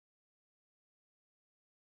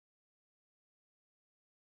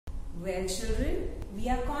Well children, we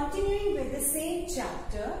are continuing with the same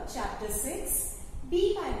chapter, chapter 6,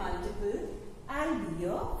 Be by multiple, I'll be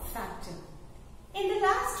your factor. In the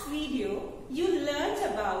last video, you learnt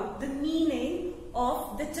about the meaning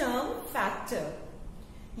of the term factor.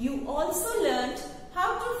 You also learnt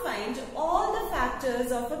how to find all the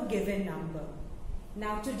factors of a given number.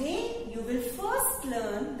 Now today, you will first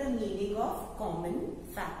learn the meaning of common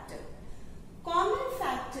factor. Common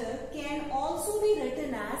factor can also be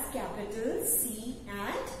written as capital C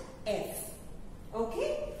and F.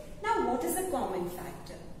 Okay? Now what is a common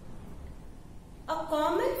factor? A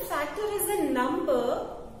common factor is a number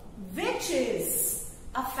which is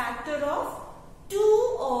a factor of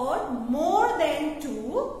 2 or more than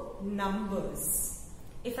 2 numbers.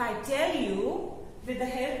 If I tell you with the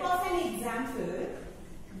help of an example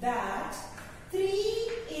that 3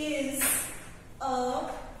 is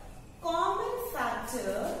a common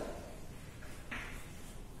factor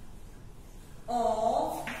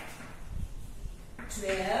of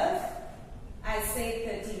 12, I say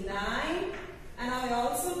 39, and I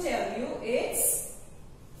also tell you it's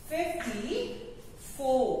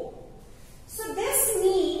 54. So this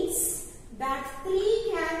means that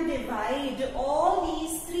 3 can divide all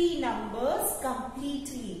these 3 numbers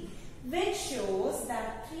completely, which shows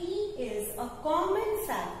that 3 is a common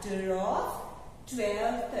factor of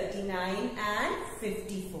 12, 39 and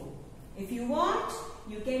 54. If you want,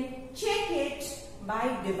 you can check it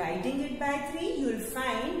by dividing it by 3. You will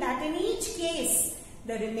find that in each case,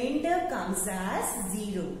 the remainder comes as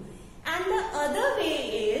 0. And the other way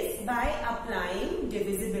is by applying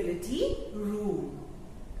divisibility rule.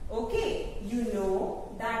 Okay, you know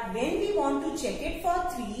that when we want to check it for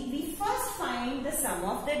 3, we first find the sum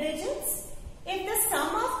of the digits. If the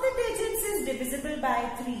sum of the digits is divisible by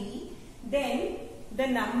 3, then the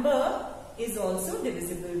number is also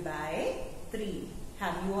divisible by 3.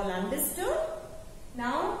 Have you all understood?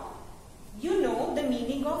 Now, you know the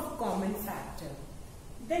meaning of common factor.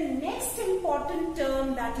 The next important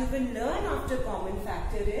term that you will learn after common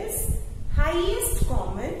factor is highest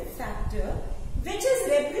common factor, which is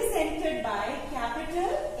represented by capital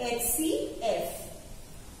HCF.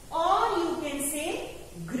 Or you can say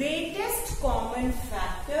greatest common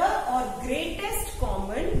factor or greatest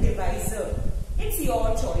common divisor. It's your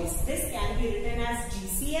choice. This can be written as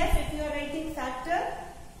GCF if you are writing factor.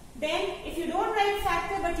 Then if you don't write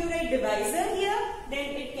factor but you write divisor here,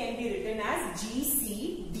 then it can be written as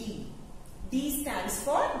GCD. D stands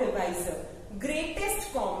for divisor.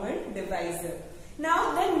 Greatest common divisor.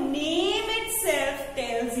 Now the name itself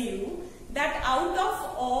tells you that out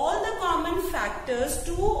of all the common factors,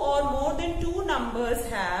 2 or more than 2 numbers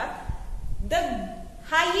have the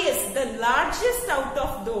highest, the largest out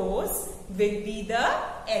of those will be the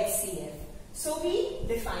HCF. So we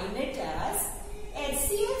define it as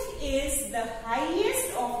HCF is the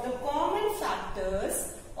highest of the common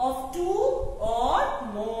factors of 2 or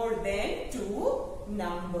more than 2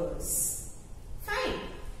 numbers. Fine.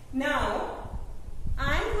 Now,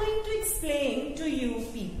 I am going to explain to you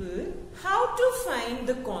people how to find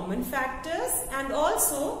the common factors and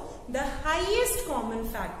also the highest common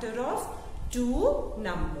factor of 2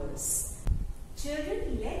 numbers.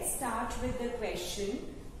 Children, let's start with the question.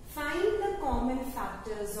 Find the common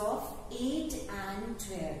factors of 8 and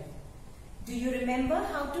 12. Do you remember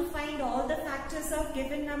how to find all the factors of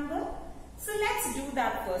given number? So let's do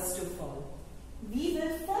that first of all. We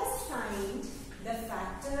will first find the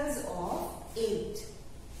factors of 8.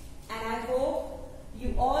 And I hope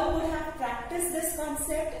you all would have practiced this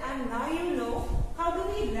concept and now you know how do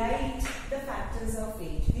we write the factors of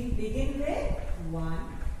 8. We begin with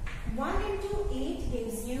 1. 1 into 8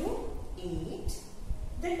 gives you 8.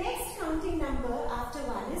 The next counting number after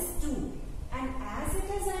 1 is 2. And as it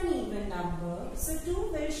is an even number, so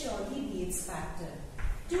 2 will surely be its factor.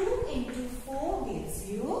 2 into 4 gives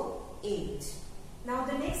you 8. Now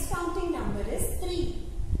the next counting number is 3.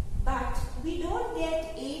 But we don't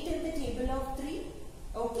get 8 in the table of 3.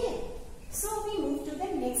 Okay. So we move to the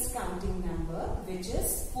next counting number, which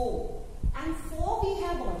is 4. And 4 we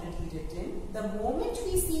have already written. The moment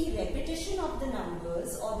we see repetition of the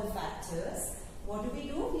numbers or the factors, what do?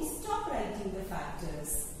 We stop writing the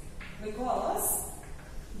factors because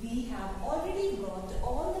we have already got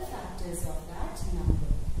all the factors of that number.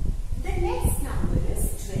 The next number is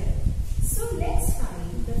 12. So let's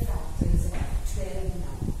find the factors of 12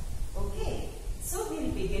 now. Okay. So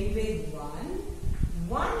we'll begin with 1.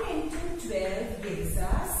 1 into 12 gives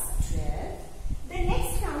us 12. The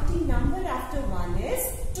next counting number after 1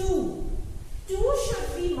 is 2. 2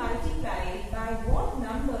 should be multiplied by what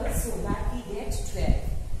number so that we get 12?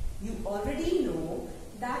 You already know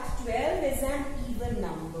that 12 is an even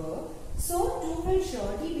number will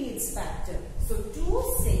surely be its factor. So 2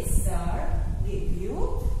 6s give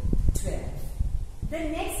you 12. The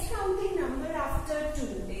next counting number after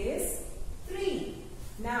 2 is 3.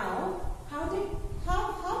 Now, how am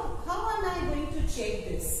I going to check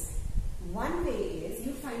this? One way is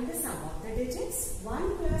you find the sum of the digits.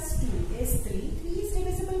 1 plus 2 is 3. 3 is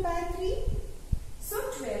divisible by 3. So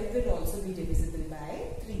 12 will also be divisible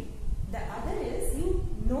by 3. The other is you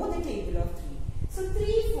know the table of 3. So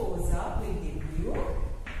 3 4s will give you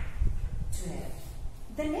 12.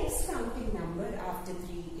 The next counting number after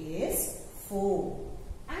 3 is 4.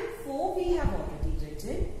 And 4 we have already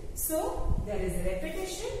written. So there is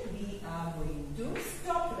repetition. We are going to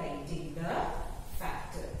stop writing the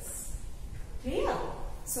factors. Clear?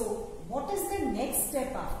 So what is the next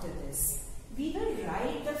step after this? We will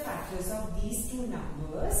write the factors of these two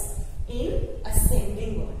numbers in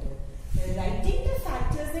ascending order. Writing the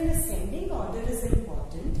factors in ascending order is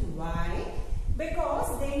important. Why?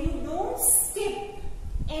 Because then you don't skip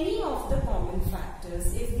any of the common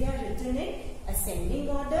factors if they are written in ascending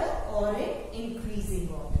order or in increasing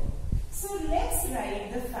order. So let's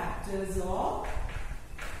write the factors of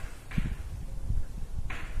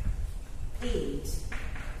 8.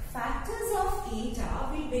 Factors of 8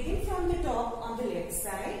 are, we begin from the top on the left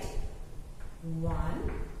side.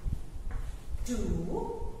 1,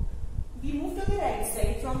 2. We move to the right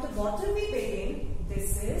side. From the bottom we begin.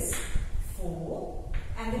 This is 4.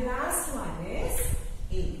 And the last one is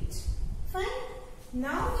 8. Fine.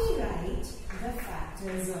 Now we write the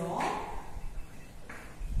factors of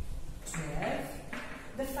 12.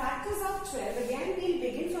 The factors of 12, again we'll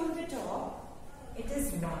begin from the top. It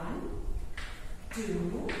is 1,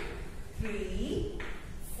 2, 3,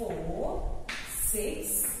 4,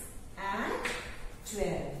 6 and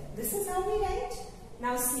 12. This is how we write.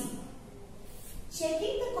 Now see,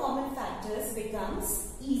 checking the common factors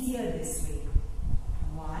becomes easier this way.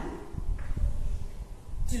 1,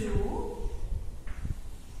 2,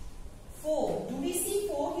 4. Do we see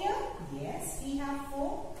 4 here? Yes, we have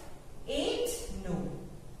 4. 8? No.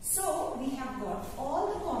 So, we have got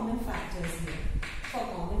all the common factors here. For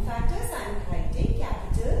common factors, I am writing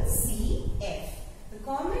capital CF. The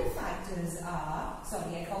common factors are,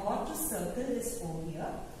 sorry, I forgot to circle this 4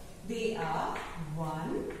 here. They are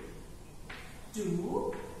 1,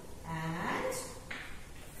 2 and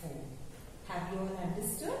 4. Have you all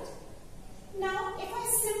understood? Now, if I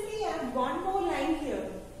simply add one more line here,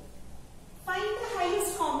 find the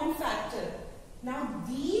highest common factor. Now,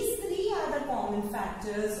 these 3 are the common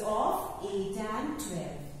factors of 8 and 12.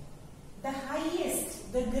 The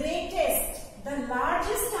highest, the greatest, the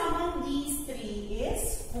largest among these 3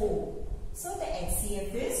 is 4. So, the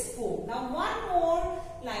HCF is 4. Now, one more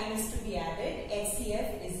line is to be added.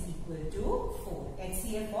 HCF is equal to 4.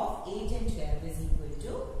 HCF of 8 and 12 is equal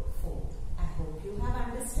to 4. I hope you have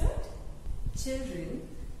understood. Children,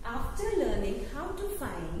 after learning how to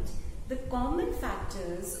find the common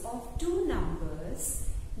factors of two numbers,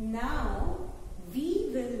 now we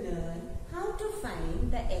will learn how to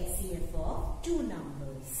find the HCF of two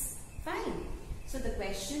numbers. Fine. So the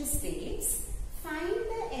question states, find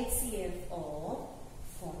the HCF of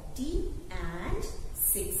 40 and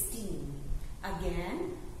 16.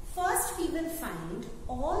 Again, first we will find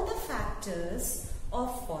all the factors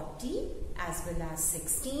of 40 as well as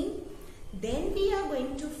 16. Then we are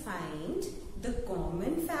going to find the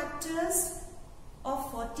common factors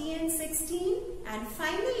of 40 and 16, and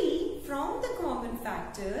finally from the common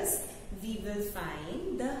factors we will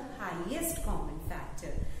find the highest common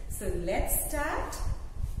factor. So let's start.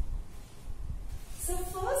 So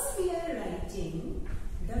first we are writing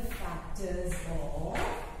the factors of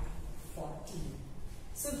 40.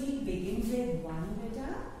 So we begin with 1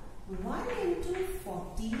 beta. 1 into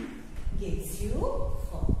 40 gives you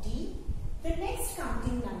 40. The next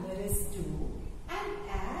counting number is 2, and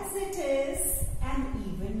as it is an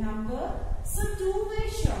even number, so 2 will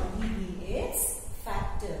surely be its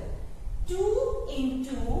factor. 2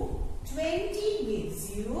 into 20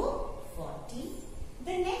 gives you 40.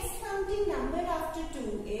 The next counting number after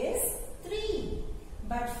 2 is 3.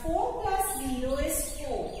 But 4 plus 0 is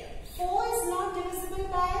 4. 4 is not divisible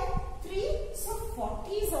by 3, so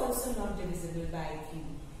 40 is also not divisible by 3.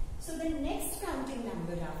 So the next counting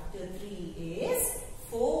number after 3 is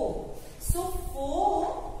 4. So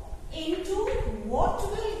 4 into what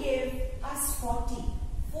will give us 40?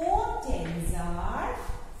 4 tens are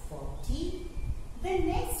 40. The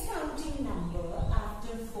next counting number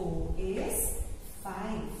after 4 is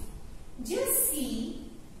 5. Just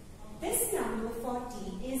see, this number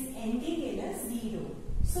 40 is ending in a 0.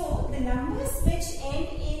 So the numbers which end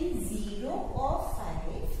in 0 or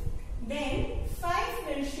 5, then 5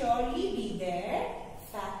 will surely be there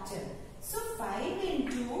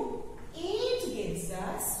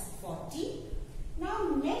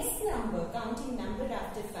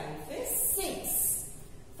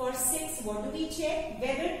For 6, what do we check?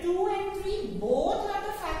 Whether 2 and 3 both are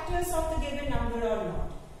the factors of the given number or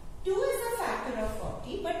not. 2 is a factor of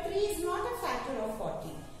 40, but 3 is not a factor of 40.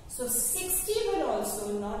 So 60 will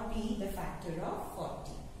also not be the factor of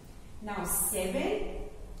 40. Now 7,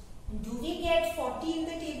 do we get 40 in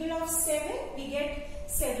the table of 7? We get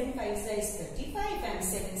 7 5 is 35 and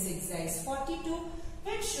 7 6 is 42,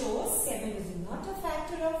 which shows 7 is not a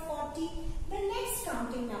factor of 40. The next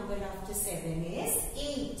counting number after 7 is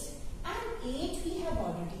 8. And 8 we have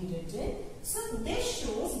already written. So this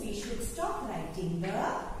shows we should stop writing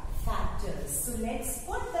the factors. So let's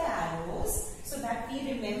put the arrows so that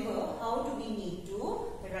we remember how do we need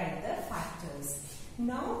to write the factors.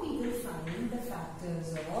 Now we will find the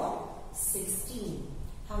factors of 16.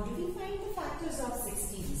 How do we find the factors of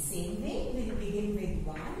 16? Same way, we will begin with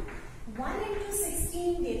 1. 1 into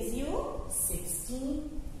 16 gives you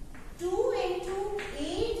 16. 2 into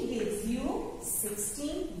 8 gives you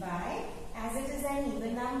 16 by, as it is an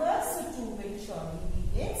even number, so 2 will surely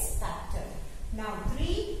be its factor. Now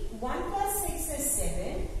 3, 1 plus 6 is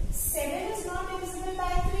 7. 7 is not divisible by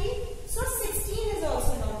 3, so 16 is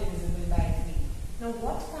also not divisible by 3. Now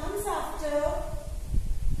what comes after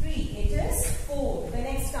 3? It is 4. The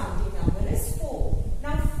next counting number is 4.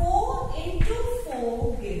 Now 4 into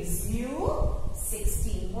 4 gives you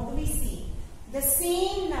 16. What do we see? The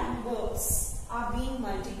same numbers are being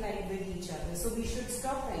multiplied with each other. So we should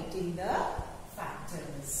stop writing the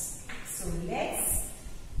factors. So let's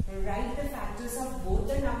write the factors of both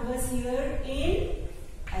the numbers here in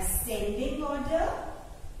ascending order.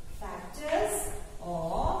 Factors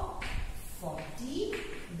of 40.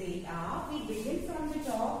 They are, we begin from the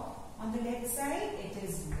top. On the left side, it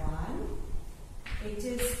is 1. It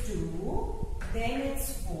is 2. Then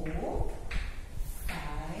it's 4.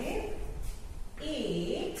 5.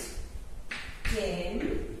 8,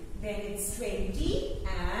 10, then it's 20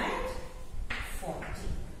 and 40.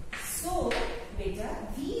 So, beta,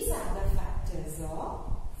 these are the factors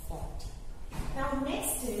of 40. Now,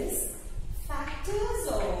 next is factors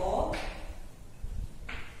of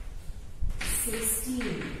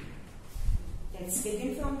 16. Let's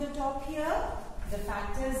begin from the top here. The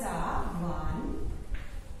factors are 1,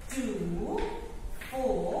 2,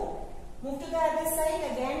 4. Move to the other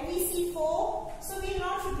side. Again we see 4. So we will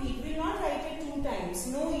not repeat. We will not write it 2 times.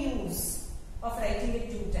 No use of writing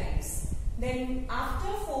it 2 times. Then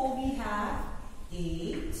after 4 we have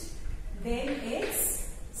 8. Then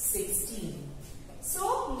it's 16.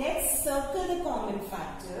 So let's circle the common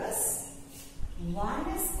factors. 1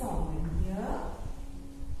 is common here.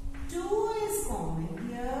 2 is common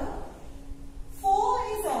here. 4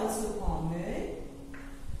 is also common.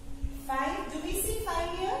 5, do we see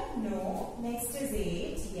 5 here? No. Next is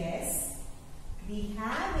 8, yes. We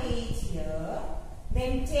have 8 here.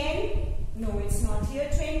 Then 10, no, it's not here.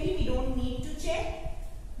 20, we don't need to check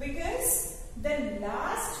because the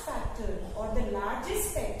last factor or the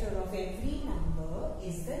largest factor of every number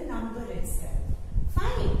is the number itself.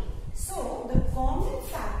 Fine. So, the common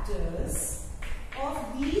factors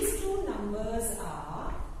of these two numbers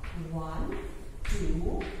are 1,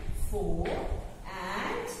 2, 4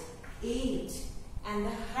 and 8, and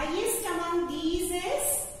the highest among these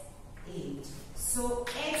is 8. So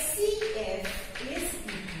HCF is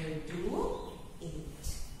equal to 8.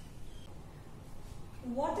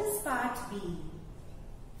 What is part B?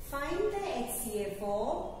 Find the HCF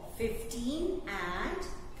of 15 and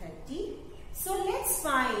 30. So let's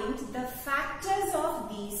find the factors of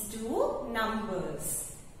these two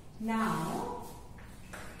numbers. Now,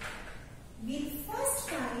 we'll first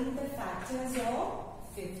find the factors of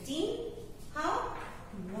 15. How?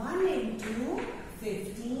 1 into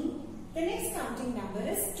 15. The next counting number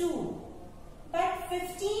is 2. But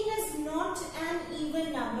 15 is not an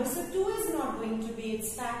even number. So 2 is not going to be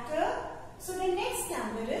its factor. So the next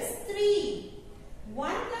number is 3.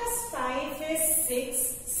 1 plus 5 is 6.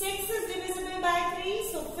 6 is divisible by 3.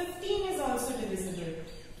 So 15 is also divisible.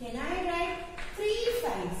 Can I write 3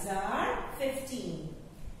 5s are 15.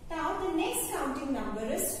 Now the next counting number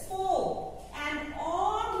is 4. An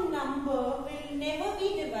odd number will never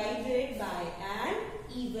be divided by an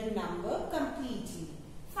even number completely.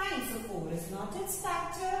 Fine, so 4 is not its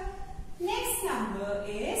factor. Next number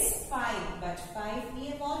is 5, but 5 we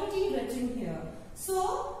have already written here.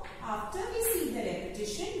 So, after we see the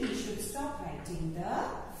repetition, we should stop writing the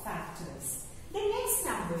factors. The next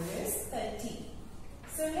number is 30.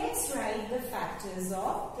 So, let's write the factors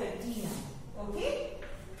of 30 now. Okay?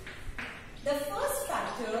 The first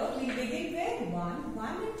factor, we begin with 1.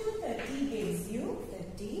 1 into 30 gives you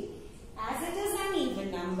 30. As it is an even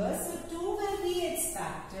number, so 2 will be its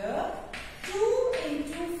factor. 2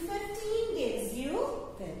 into 15 gives you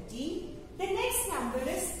 30.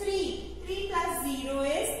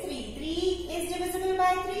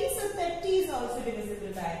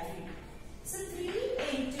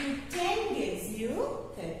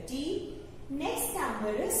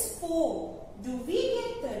 number is 4. Do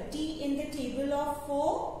we get 30 in the table of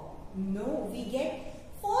 4? No, we get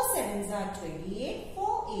 4 sevens are 28,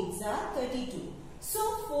 4 eights are 32. So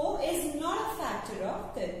 4 is not a factor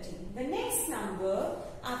of 30. The next number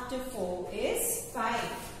after 4 is 5.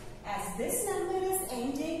 As this number is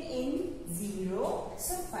ending in 0,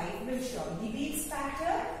 so 5 will surely be its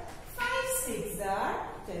factor. 5 6s are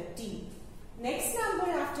 30. Next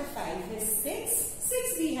number after 5 is 6.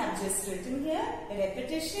 6 we have just written here, a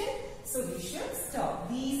repetition. So we should stop.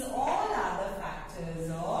 These all are the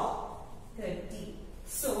factors of 30.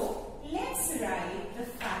 So let's write the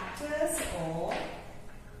factors of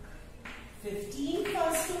 15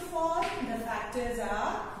 first of all. The factors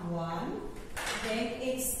are 1, then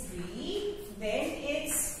it's 3, then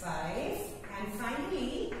it's 5, and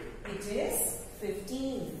finally it is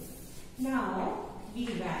 15. Now we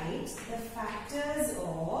write the factors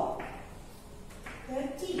of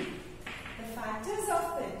 30. The factors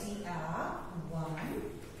of 30 are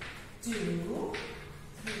 1, 2,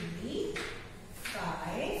 3,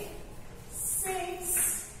 5,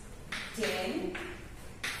 6, 10,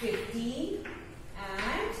 15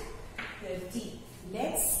 and 30.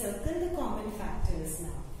 Let's circle the common factors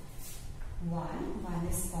now. 1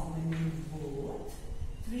 is common in both.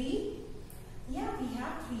 3, yeah, we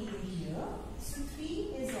have 3 in here. So 3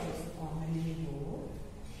 is also common in both.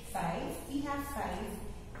 5, we have 5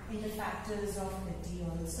 in the factors of 30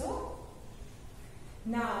 also.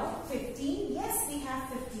 Now 15, yes, we have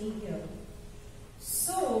 15 here.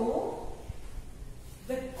 So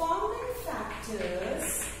the common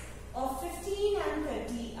factors of 15 and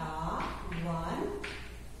 30 are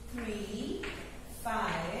 1, 3, 5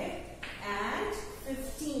 and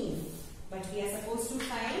 15. But we are supposed to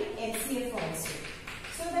find LCF also.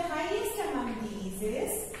 So the highest among these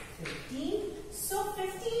is 15. So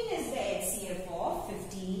 15 is the LCF of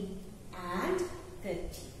 15 and 30.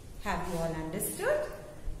 Have you all understood?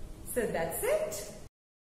 So that's it.